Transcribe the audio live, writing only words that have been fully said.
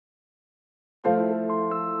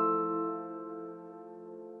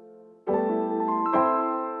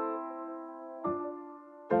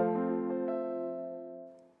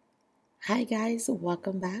Hi guys,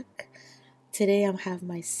 welcome back. Today I'm having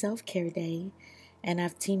my self-care day and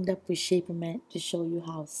I've teamed up with shapermint to show you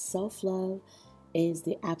how self-love is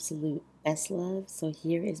the absolute best love. So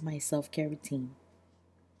here is my self-care routine.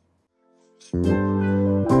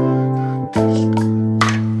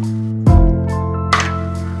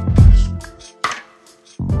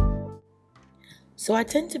 So I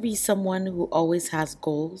tend to be someone who always has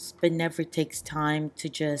goals but never takes time to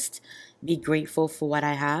just be grateful for what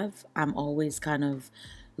I have. I'm always kind of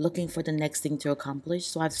looking for the next thing to accomplish.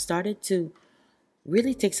 So I've started to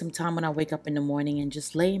really take some time when I wake up in the morning and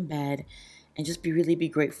just lay in bed and just be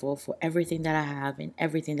grateful for everything that I have and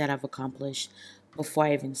everything that I've accomplished before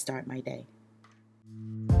I even start my day.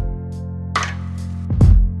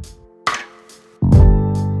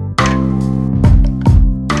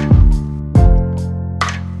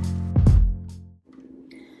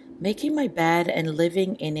 Making my bed and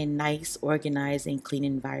living in a nice, organized, and clean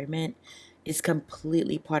environment is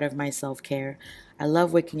completely part of my self care. I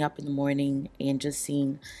love waking up in the morning and just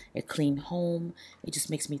seeing a clean home. It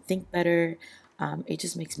just makes me think better. It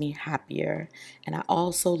just makes me happier. And I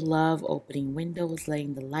also love opening windows,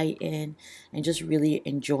 letting the light in, and just really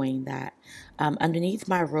enjoying that. Underneath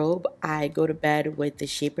my robe, I go to bed with the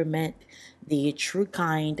Shaper Mint, the True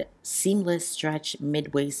Kind seamless stretch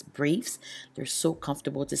mid-waist briefs. They're so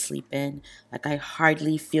comfortable to sleep in. Like I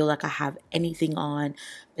hardly feel like I have anything on,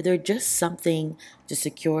 but they're just something to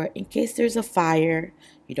secure in case there's a fire.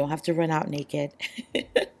 You don't have to run out naked.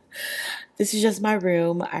 This is just my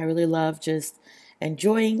room. I really love just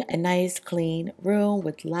enjoying a nice clean room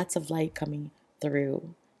with lots of light coming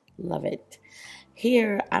through. Love it.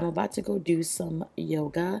 Here, I'm about to go do some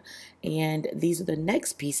yoga, and these are the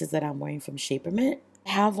next pieces that I'm wearing from Shapermint. I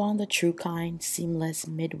have on the True Kind seamless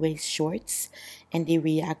mid-waist shorts and the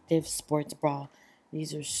reactive sports bra.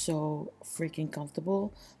 These are so freaking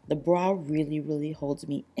comfortable. The bra really holds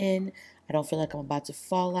me in. I don't feel like I'm about to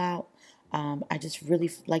fall out. I just really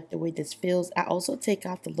like the way this feels. I also take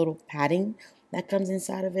off the little padding that comes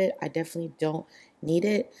inside of it. I definitely don't need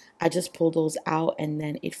it. I just pull those out and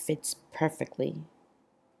then it fits perfectly.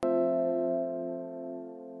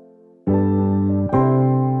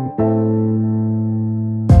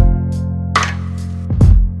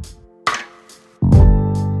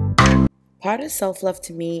 Part of self-love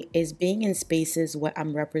to me is being in spaces where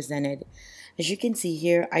I'm represented. As you can see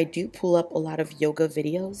here, I do pull up a lot of yoga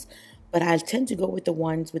videos, but I tend to go with the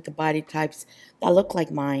ones with the body types that look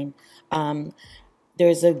like mine.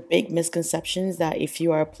 There's a big misconception that if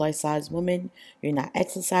you are a plus size woman, you're not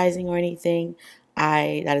exercising or anything.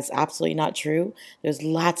 That is absolutely not true. There's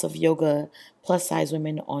lots of yoga plus size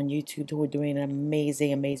women on YouTube who are doing an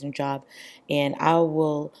amazing job. And I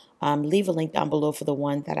will leave a link down below for the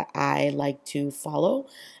one that I like to follow.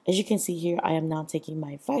 As you can see here, I am now taking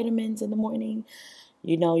my vitamins in the morning.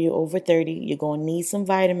 You know, you're over 30, you're going to need some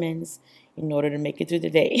vitamins in order to make it through the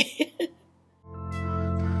day.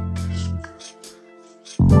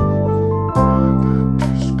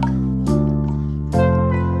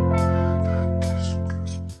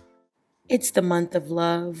 It's the month of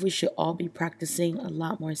love. We should all be practicing a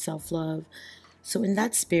lot more self-love. So in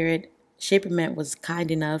that spirit, Shapermint was kind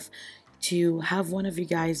enough to have one of you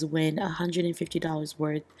guys win $150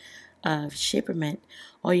 worth of Shapermint.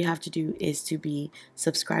 All you have to do is to be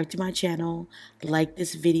subscribed to my channel, like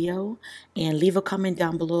this video, and leave a comment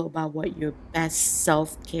down below about what your best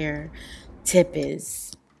self-care tip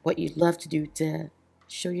is. What you'd love to do to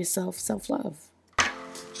show yourself self-love.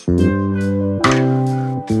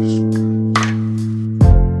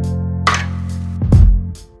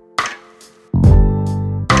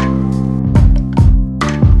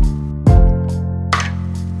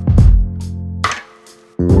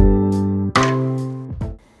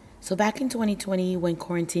 So back in 2020, when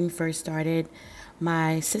quarantine first started,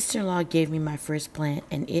 my sister-in-law gave me my first plant,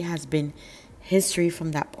 and it has been history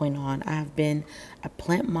from that point on. I have been a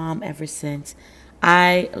plant mom ever since.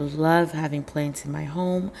 I love having plants in my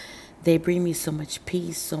home. They bring me so much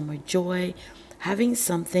peace, so much joy. Having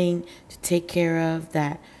something to take care of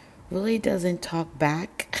that really doesn't talk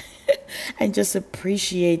back and just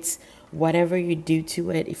appreciates whatever you do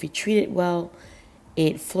to it. If you treat it well,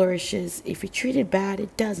 it flourishes. If you treat it bad,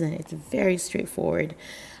 it doesn't. It's very straightforward.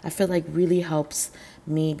 I feel like really helps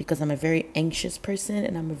me because I'm a very anxious person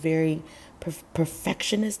and I'm a very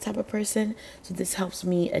perfectionist type of person. So this helps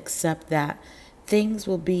me accept that things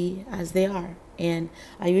will be as they are. And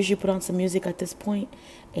I usually put on some music at this point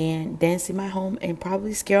and dance in my home and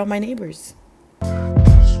probably scare all my neighbors.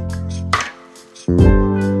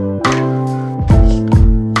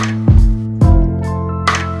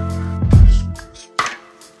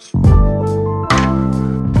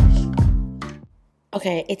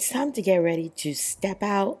 Okay, it's time to get ready to step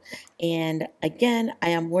out. And again, I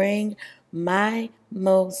am wearing my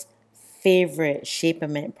most favorite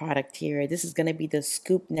shapermint product here. This is going to be the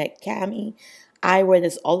scoop neck cami. I wear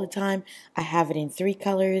this all the time. I have it in three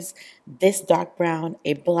colors: this dark brown,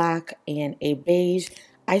 a black, and a beige.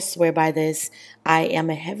 I swear by this. I am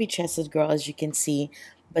a heavy chested girl, as you can see,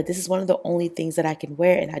 but this is one of the only things that I can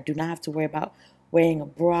wear, and I do not have to worry about wearing a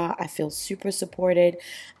bra. I feel super supported.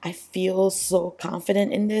 I feel so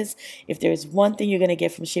confident in this. If there's one thing you're going to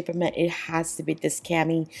get from Shapermint, it has to be this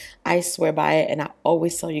cami. I swear by it, and I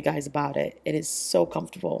always tell you guys about it. It is so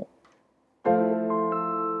comfortable.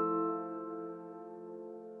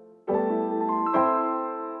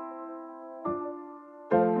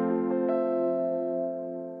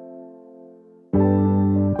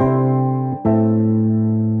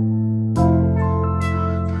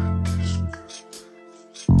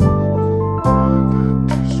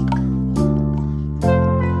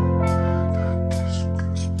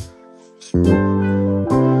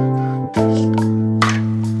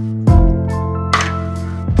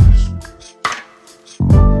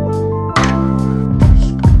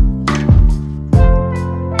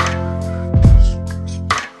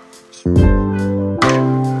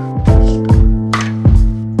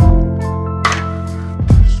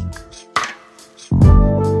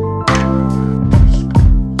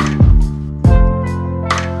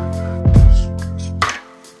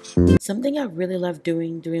 Something I really love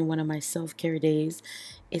doing during one of my self-care days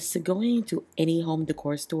is to go into any home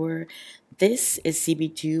decor store. This is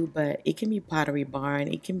CB2, but it can be Pottery Barn,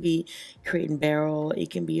 it can be Crate and Barrel, it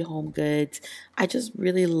can be Home Goods. I just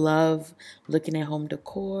really love looking at home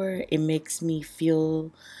decor. It makes me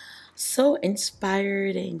feel so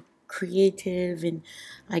inspired and creative, and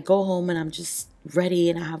I go home and I'm just ready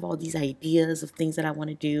and I have all these ideas of things that I want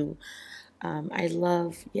to do. I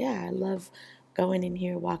love going in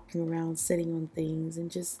here, walking around, sitting on things, and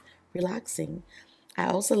just relaxing. I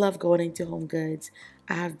also love going into Home Goods.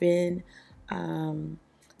 I have been um,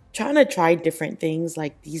 trying to try different things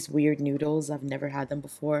like these weird noodles. I've never had them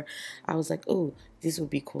before. I was like, oh, this would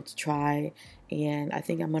be cool to try. And I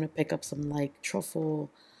think I'm going to pick up some like truffle.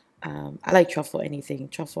 I like truffle anything,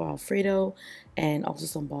 truffle Alfredo, and also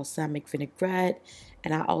some balsamic vinaigrette.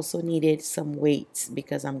 And I also needed some weights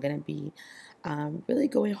because I'm going to be really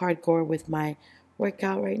going hardcore with my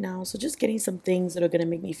workout right now. So just getting some things that are going to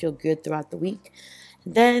make me feel good throughout the week.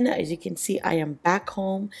 Then, as you can see, I am back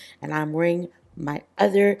home and I'm wearing my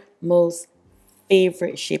other most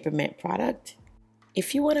favorite Shapermint product.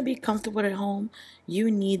 If you want to be comfortable at home,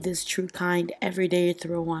 you need this True Kind Everyday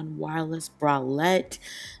Throw On Wireless Bralette.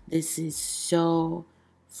 This is so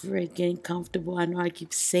freaking comfortable. I know I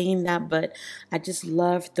keep saying that, but I just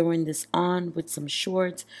love throwing this on with some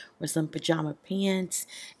shorts or some pajama pants.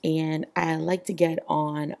 And I like to get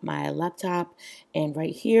on my laptop. And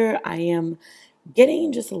right here, I am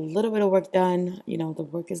getting just a little bit of work done. You know, the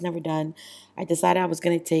work is never done. I decided I was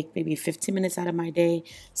going to take maybe 15 minutes out of my day,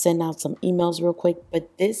 send out some emails real quick,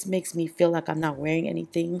 but this makes me feel like I'm not wearing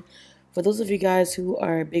anything. For those of you guys who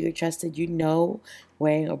are bigger chested, you know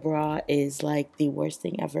wearing a bra is like the worst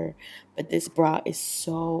thing ever. But this bra is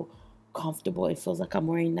so comfortable. It feels like I'm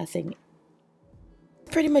wearing nothing.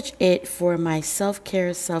 Pretty much it for my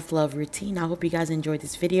self-care, self-love routine. I hope you guys enjoyed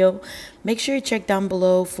this video. Make sure you check down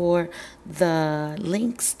below for the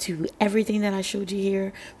links to everything that I showed you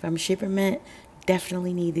here from Shapermint.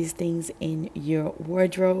 Definitely need these things in your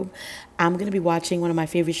wardrobe. I'm going to be watching one of my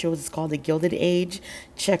favorite shows. It's called The Gilded Age.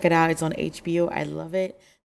 Check it out. It's on HBO. I love it.